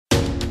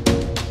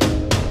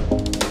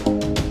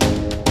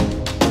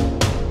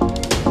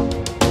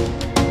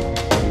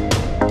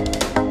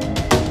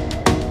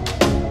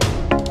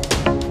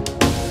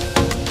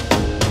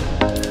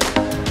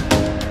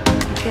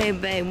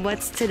And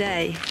what's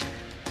today?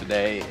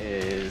 Today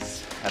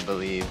is, I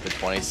believe, the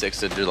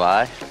 26th of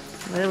July.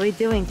 What are we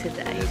doing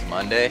today? It is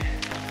Monday.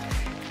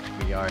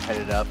 We are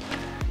headed up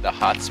the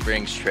Hot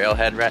Springs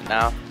trailhead right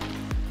now.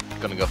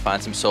 Gonna go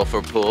find some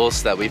sulfur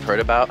pools that we've heard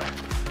about.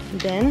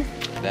 And then?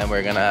 Then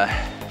we're gonna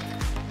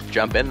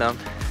jump in them.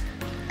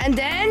 And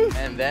then?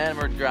 And then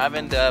we're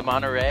driving to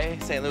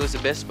Monterrey, St. Louis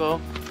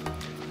Obispo.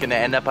 Gonna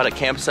end up at a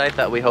campsite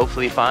that we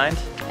hopefully find.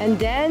 And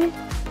then?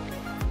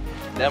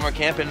 Then we're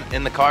camping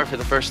in the car for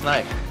the first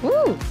night.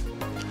 Woo!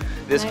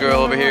 This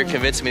girl over here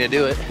convinced me to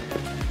do it.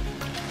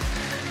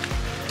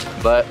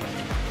 But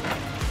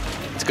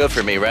it's good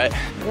for me, right?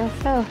 I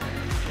guess so.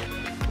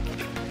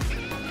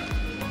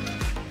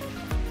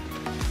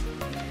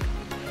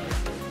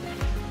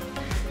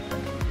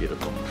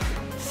 Beautiful.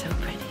 So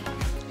pretty.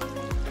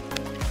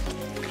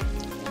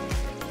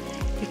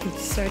 You can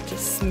start to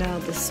smell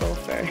the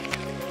sulfur.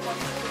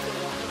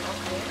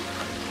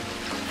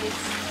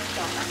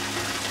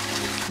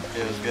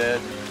 Feels good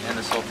in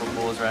the sulfur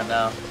pools right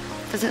now.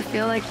 Does it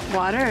feel like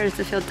water or does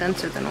it feel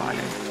denser than water?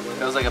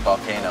 Feels like a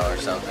volcano or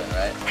something,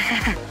 right?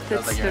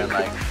 Feels like you're in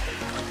like,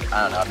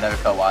 I don't know, I've never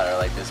felt water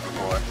like this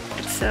before.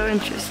 It's so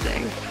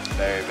interesting.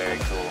 Very, very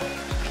cool.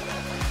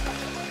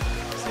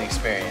 It's an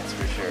experience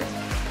for sure.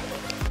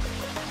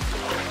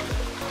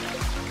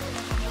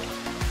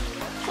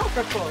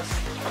 Sulfur pools.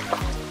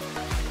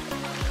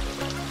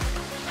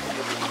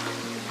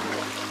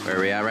 Where are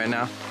we at right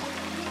now?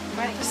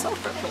 Right at the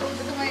sulfur pool.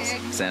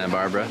 Santa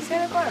Barbara.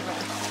 Santa Barbara.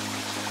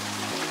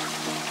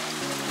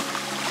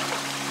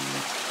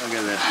 Look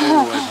at this.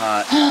 Ooh, it's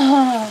hot.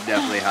 It's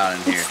definitely hot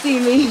in here. It's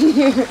steamy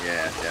here.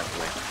 Yeah,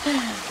 definitely.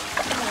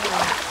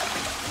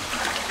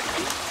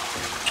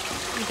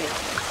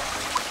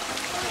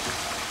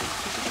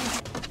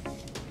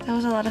 That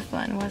was a lot of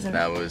fun, wasn't it?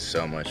 That was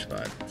so much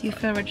fun. Do you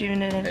feel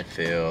rejuvenated? I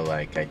feel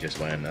like I just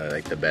went into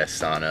like the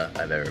best sauna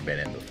I've ever been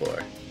in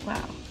before.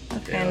 Wow.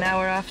 Okay, Yeah. now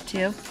we're off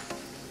to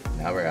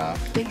Now we're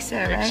off. Big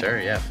Sur, Big right? Sur,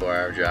 yeah,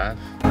 4-hour drive.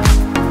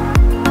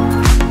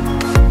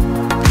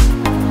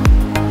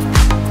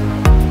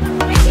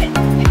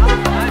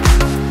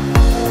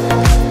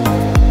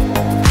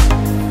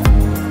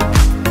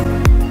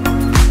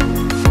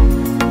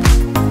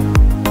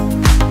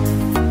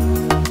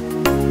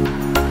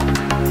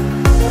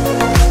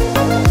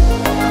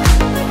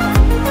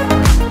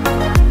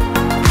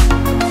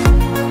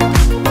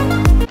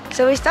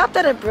 So we stopped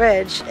at a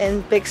bridge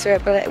in Big Sur,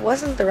 but it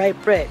wasn't the right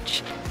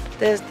bridge.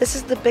 This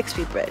is the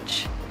Bixby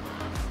Bridge.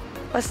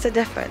 What's the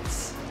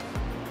difference?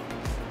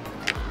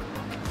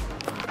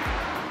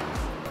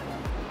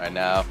 Right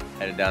now,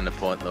 headed down to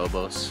Point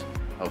Lobos.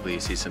 Hopefully you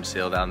see some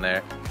seal down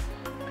there.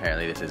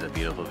 Apparently this is a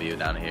beautiful view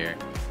down here.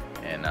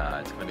 And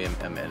it's gonna be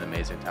an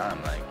amazing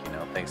time. Like, you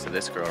know, thanks to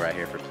this girl right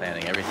here for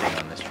planning everything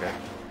on this trip.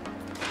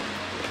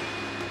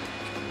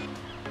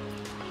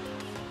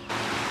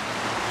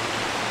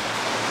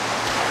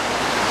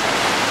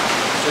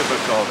 Super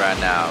cold right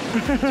now.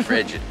 It's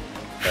frigid.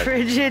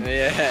 Frigid?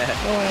 Yeah.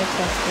 I want to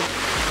test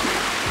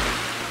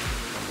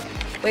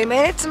it. We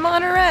made it to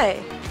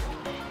Monterrey.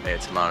 Made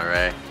it to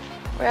Monterey.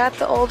 We're at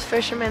the old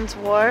Fisherman's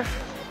Wharf.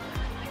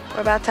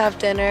 We're about to have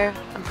dinner.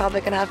 I'm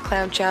probably gonna have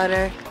clam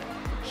chowder.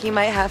 He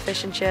might have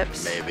fish and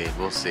chips. Maybe.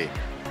 We'll see.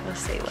 We'll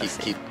see. We'll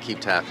see.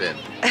 Keep tapped in.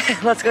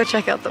 Let's go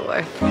check out the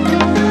wharf.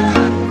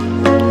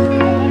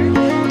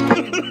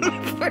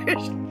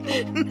 First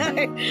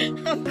night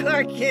of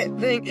car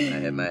camping. I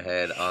hit my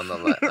head on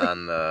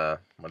the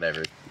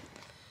whatever.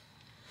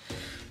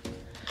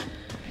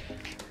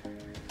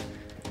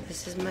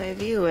 This is my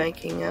view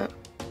waking up.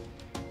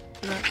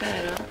 Not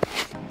bad, huh?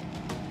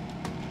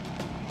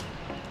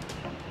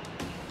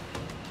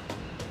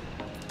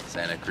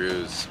 Santa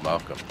Cruz,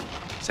 welcome.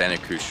 Santa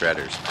Cruz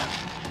shredders,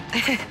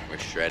 man. We're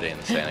shredding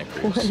the Santa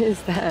Cruz. What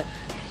is that?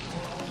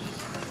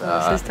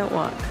 Horses don't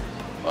walk.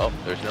 Well,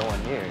 there's no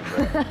one here,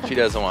 but she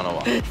doesn't want to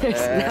walk.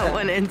 There's no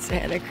one in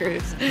Santa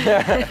Cruz.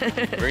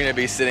 We're gonna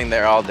be sitting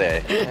there all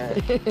day.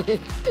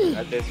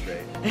 At this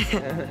rate.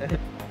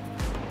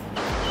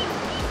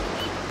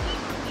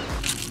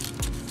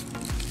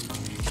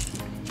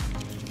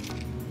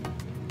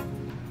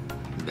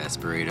 Best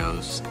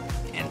burritos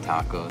and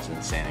tacos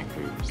in Santa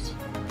Cruz.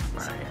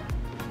 Right.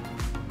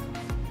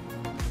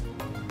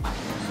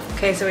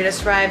 Okay, so we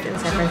just arrived in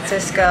San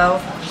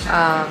Francisco.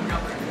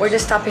 We're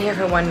just stopping here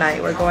for one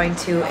night. We're going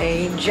to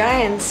a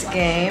Giants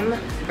game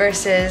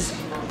versus,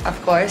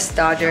 of course,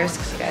 Dodgers.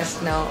 Because you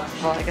guys know,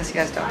 well, I guess you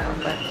guys don't know,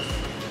 but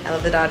I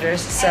love the Dodgers.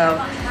 So,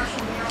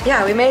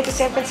 yeah, we made it to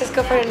San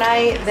Francisco for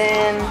tonight.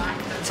 Then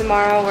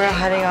tomorrow we're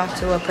heading off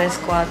to a place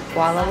called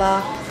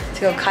Gualala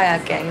to go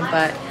kayaking.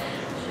 But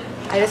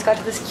I just got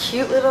to this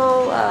cute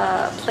little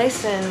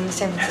place in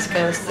San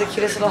Francisco. This is the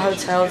cutest little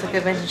hotel. It's like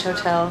a vintage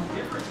hotel.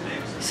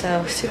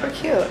 So, super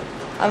cute.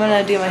 I'm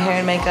gonna do my hair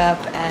and makeup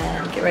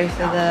and get ready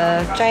for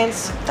the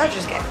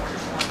Giants-Dodgers game.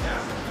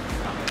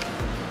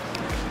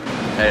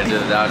 Headed to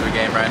the Dodger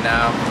game right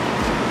now.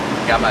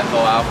 Got my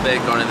full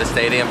outfit going to the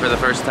stadium for the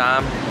first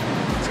time.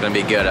 It's gonna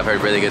be good. I've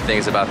heard really good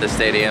things about this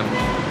stadium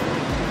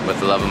with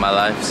the love of my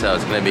life, so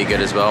it's gonna be good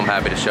as well. I'm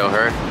happy to show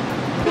her.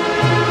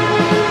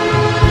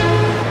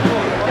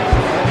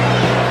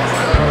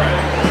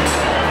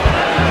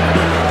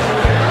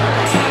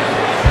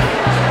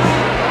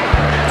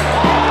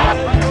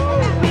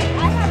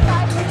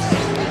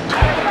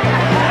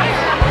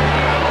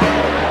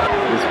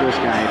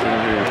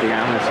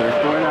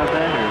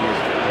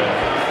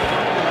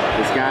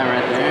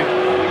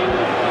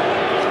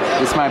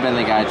 This might have been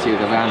the guy too. The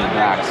guy on the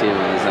back too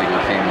is like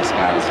a famous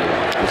guy too.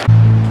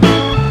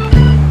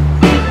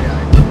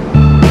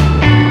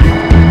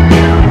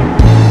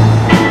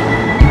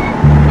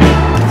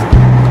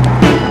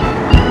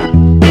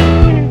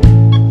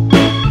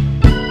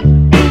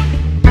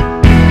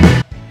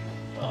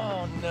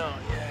 Oh no,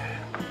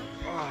 yeah.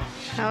 Oh.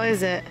 How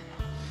is it?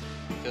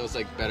 Feels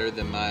like better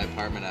than my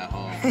apartment at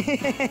home.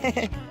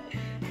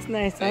 It's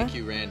nice, Thank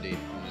you, Randy.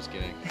 I'm just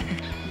kidding.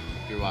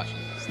 If you're watching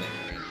this, thank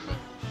you, Randy. But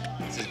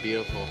this is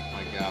beautiful. Oh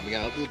my God, we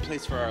got a little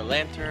place for our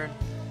lantern.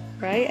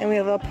 Right, and we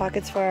have little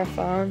pockets for our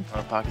phone.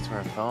 Little pockets for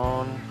our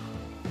phone.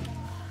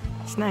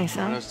 It's nice,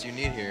 huh? What else do you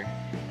need here?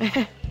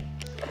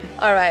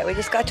 All right, we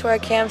just got to our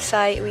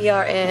campsite. We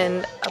are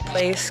in a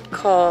place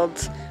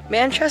called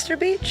Manchester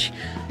Beach.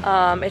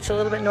 It's a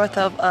little bit north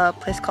of a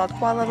place called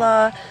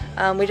Kuala.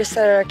 We just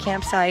set at our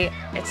campsite.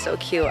 It's so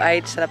cute.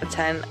 I set up a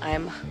tent.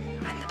 I'm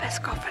the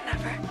best girlfriend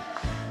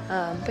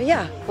ever. But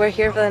yeah, we're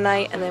here for the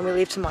night and then we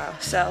leave tomorrow.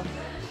 So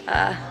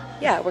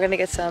yeah, we're gonna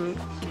get some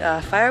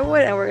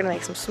firewood and we're gonna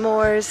make some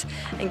s'mores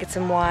and get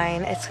some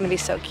wine. It's gonna be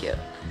so cute.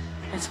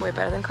 It's way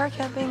better than car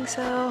camping,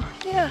 so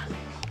yeah.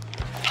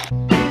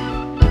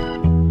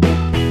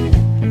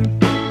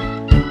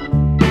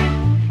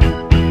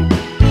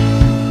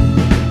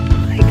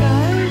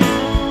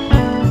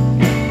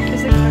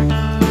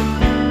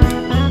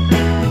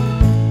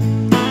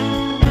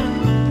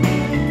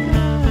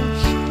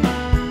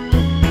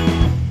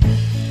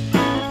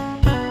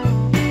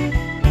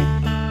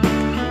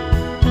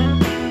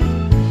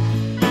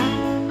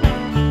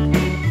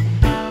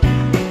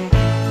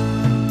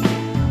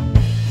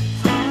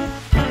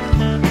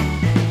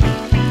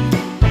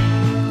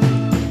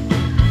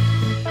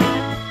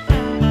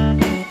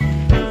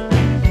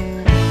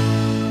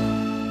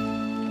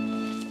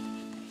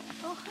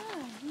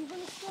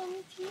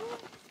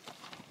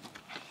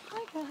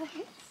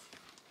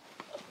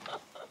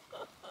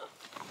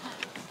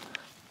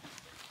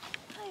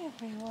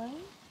 Everyone.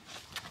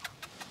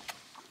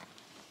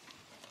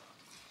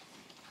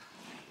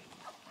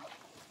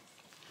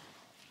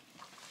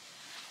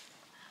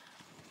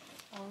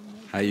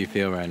 How you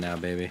feel right now,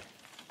 baby?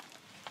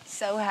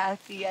 So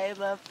happy. I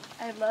love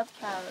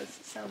cows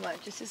so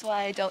much. This is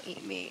why I don't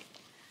eat meat.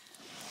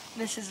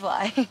 This is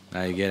why.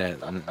 Now you get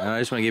it. I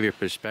just want to give you a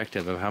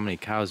perspective of how many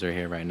cows are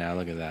here right now.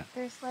 Look at that.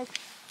 There's like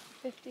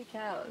 50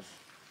 cows.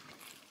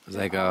 It's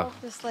like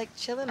just like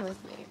chilling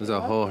with me. There's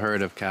a whole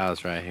herd of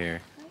cows right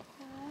here.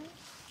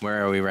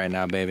 Where are we right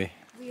now, baby?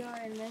 We are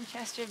in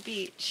Manchester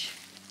Beach.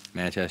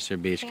 Manchester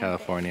Beach,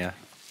 California.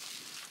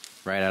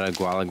 Right out of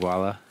Guala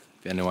Guala,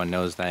 if anyone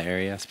knows that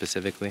area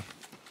specifically.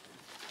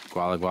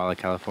 Guala Guala,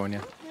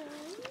 California.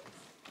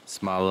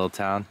 Small little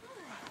town,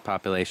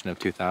 population of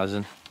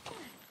 2,000.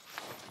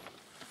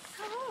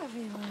 Hello,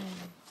 everyone.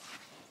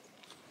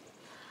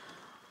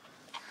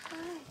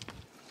 Hi.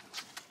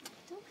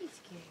 Don't be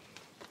scared.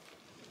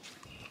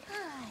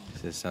 Hi.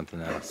 This is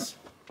something else.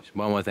 She's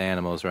one with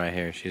animals right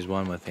here. She's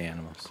one with the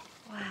animals.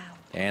 Wow.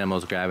 The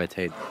animals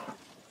gravitate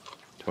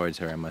towards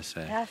her, I must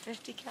say. I have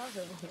 50 cows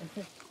over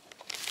here.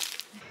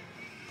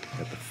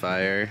 Got the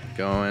fire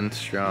going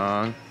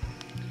strong.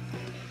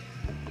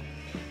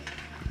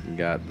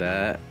 Got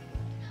that.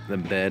 The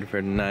bed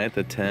for tonight,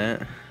 the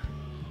tent.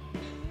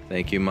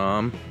 Thank you,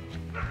 Mom.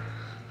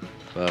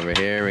 Over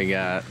here we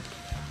got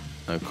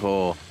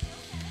Nicole.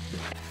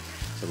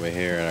 So we're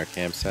here at our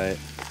campsite.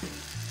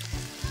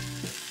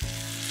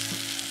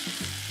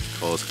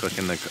 Nicole's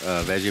cooking the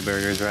veggie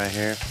burgers right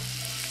here.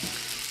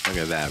 Look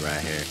at that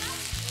right here.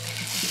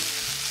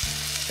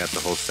 Got the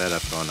whole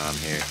setup going on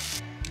here.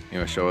 You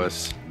want to show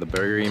us the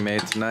burger you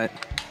made tonight,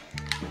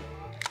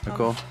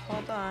 Nicole?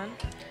 Hold on.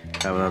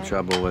 Having no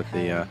trouble with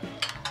the...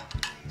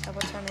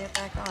 Double turning it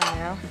back on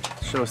now.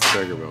 Show us the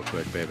burger real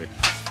quick, baby.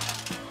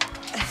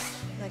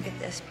 Look at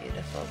this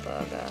beautiful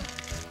burger.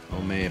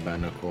 Homemade by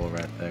Nicole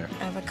right there.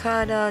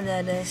 Avocado,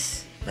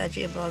 lettuce,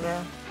 veggie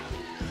burger.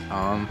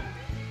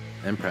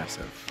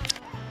 Impressive.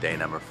 Day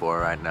number 4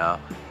 right now.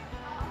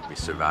 We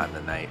survived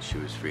the night. She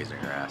was freezing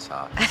her ass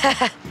off.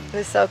 It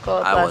was so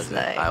cold last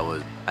night. I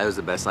was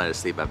the best night of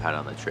sleep I've had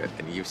on the trip.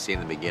 And you've seen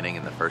the beginning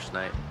and the first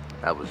night.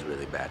 That was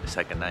really bad. The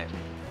second night.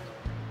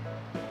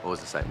 What was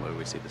the second? What did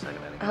we see the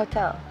second night? A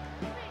hotel.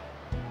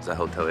 Was that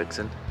Hotel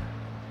Ixon?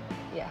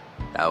 Yeah.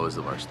 That was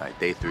the worst night.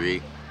 Day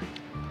 3.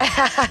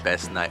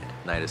 Best night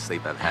of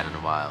sleep I've had in a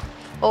while.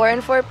 Well, we're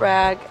in Fort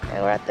Bragg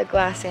and we're at the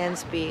Glass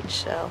Hands Beach,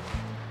 so.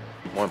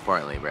 More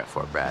importantly, we're at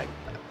Fort Bragg,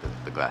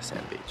 the Glass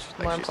Sand Beach.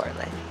 Like More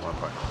importantly. More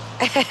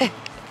importantly.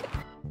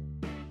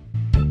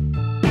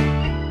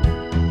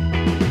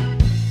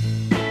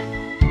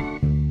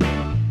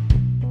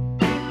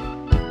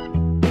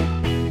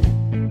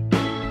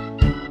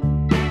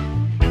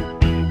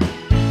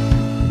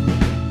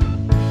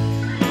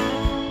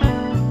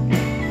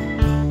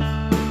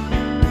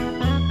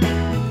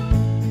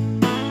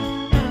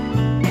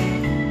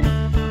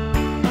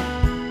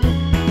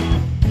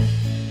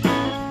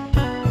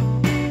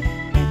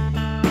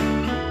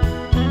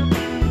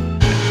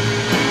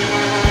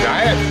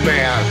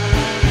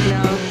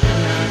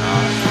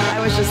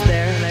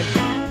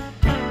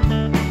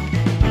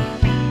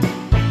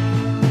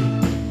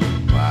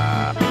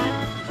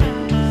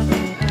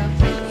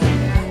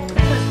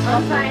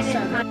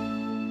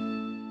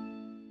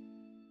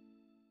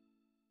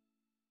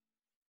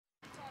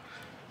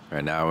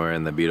 Right now we're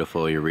in the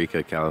beautiful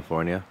Eureka,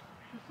 California.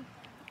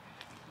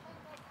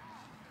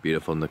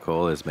 Beautiful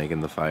Nicole is making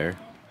the fire.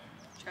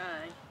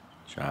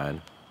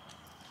 Trying.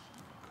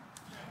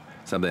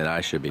 Something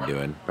I should be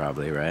doing,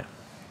 probably, right?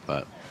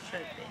 But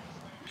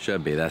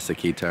should be. That's the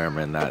key term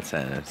in that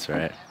sentence,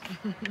 right?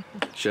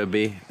 Should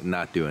be,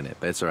 not doing it,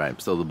 but it's alright. I'm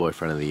still the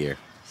boyfriend of the year.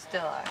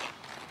 Still are.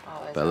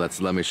 Always. But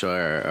let me show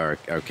you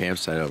our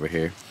campsite over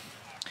here.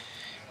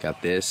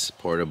 Got this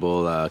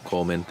portable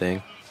Coleman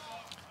thing.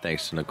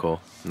 Thanks to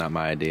Nicole. Not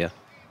my idea,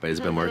 but it's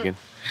been working.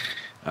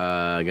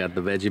 Got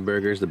the veggie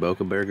burgers, the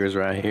Boca burgers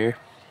right here.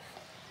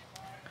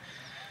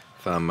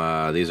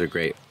 These are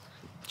great,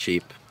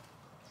 cheap.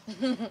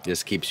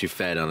 Just keeps you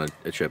fed on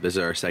a trip. This is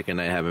our second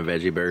night having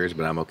veggie burgers,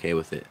 but I'm okay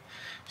with it.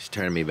 She's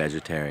turning me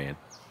vegetarian.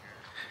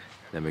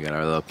 Then we got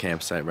our little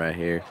campsite right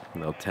here,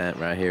 little tent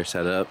right here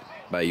set up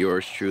by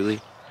yours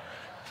truly.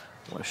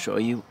 I want to show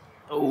you.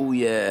 Oh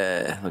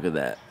yeah, look at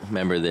that.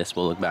 Remember this,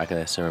 we'll look back at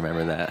this and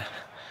remember that.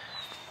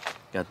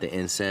 Got the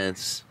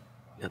incense,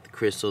 got the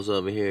crystals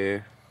over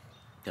here,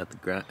 got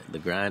the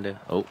grinder.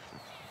 Oh,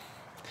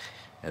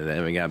 and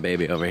then we got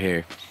baby over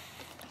here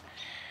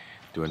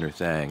doing her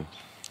thing.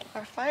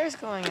 Our fire's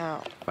going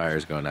out.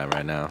 Fire's going out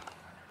right now.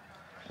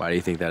 Why do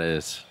you think that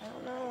is? I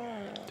don't know.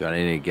 Do I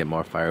need to get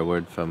more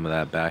firewood from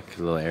that back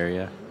little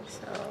area? I think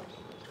so.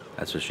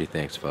 That's what she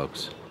thinks,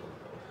 folks.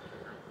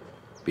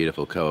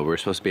 Beautiful KOA. We're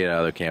supposed to be at our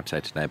other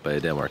campsite tonight, but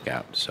it didn't work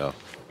out, so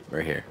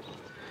we're here.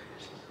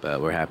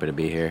 But we're happy to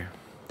be here.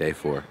 Day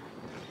 4.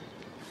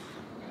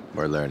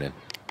 We're learning.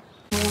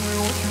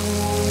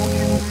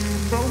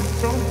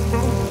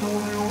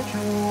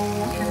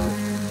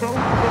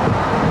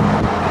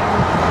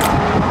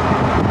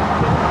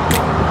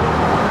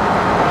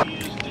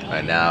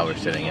 Right now, we're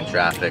sitting in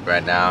traffic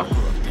right now.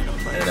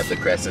 Headed up to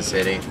Crescent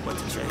City.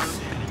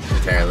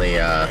 Apparently,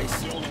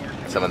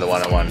 some of the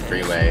 101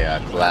 freeway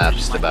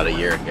collapsed about a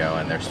year ago,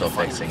 and they're still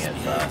fixing it.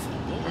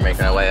 We're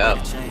making our way up.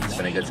 It's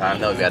been a good time,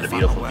 though. We had a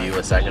beautiful view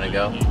a second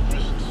ago.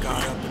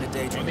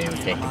 I mean, we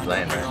can't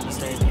complain, right? I mean,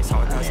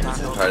 this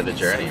is part of the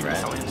journey, right?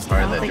 It's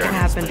part of the journey. I don't think it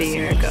happened a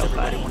year ago,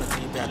 but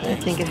I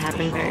think it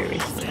happened very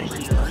recently.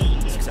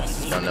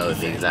 Don't know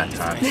the exact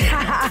time.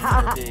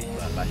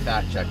 My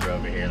fact checker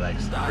over here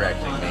likes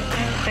correcting me.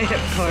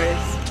 Of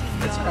course.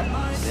 It's fine.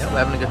 Yeah, we're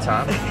having a good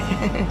time.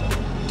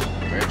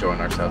 We're enjoying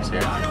ourselves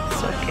here.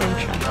 So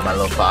interesting. Got my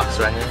little fox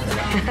right here.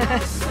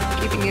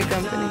 Keeping you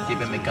company.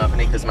 Keeping me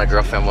company because my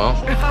girlfriend won't.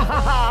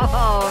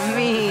 Oh,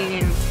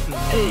 mean.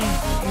 Mean.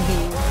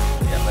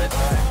 Yeah, but it's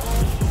alright.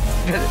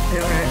 It's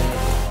alright.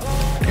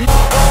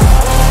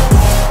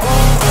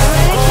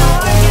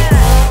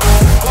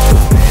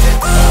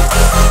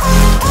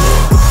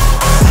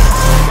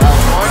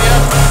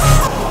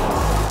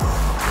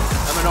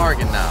 I'm in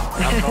Oregon now.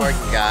 I'm an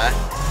Oregon guy.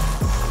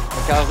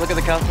 Look at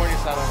the California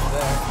side over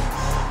there.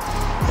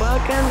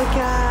 Welcome to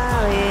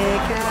Cali,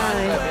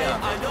 Cali.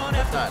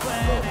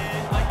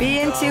 Be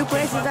in 2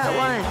 places at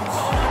once.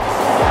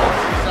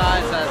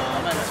 Besides,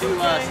 I'm in 2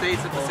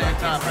 states at the same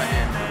time right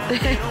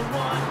here.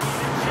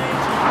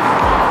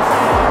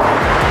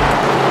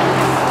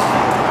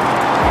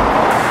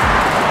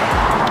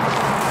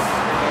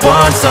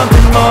 Want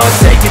something more,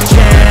 take a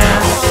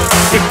chance.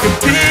 It could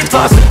be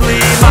possibly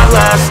my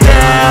last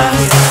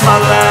dance.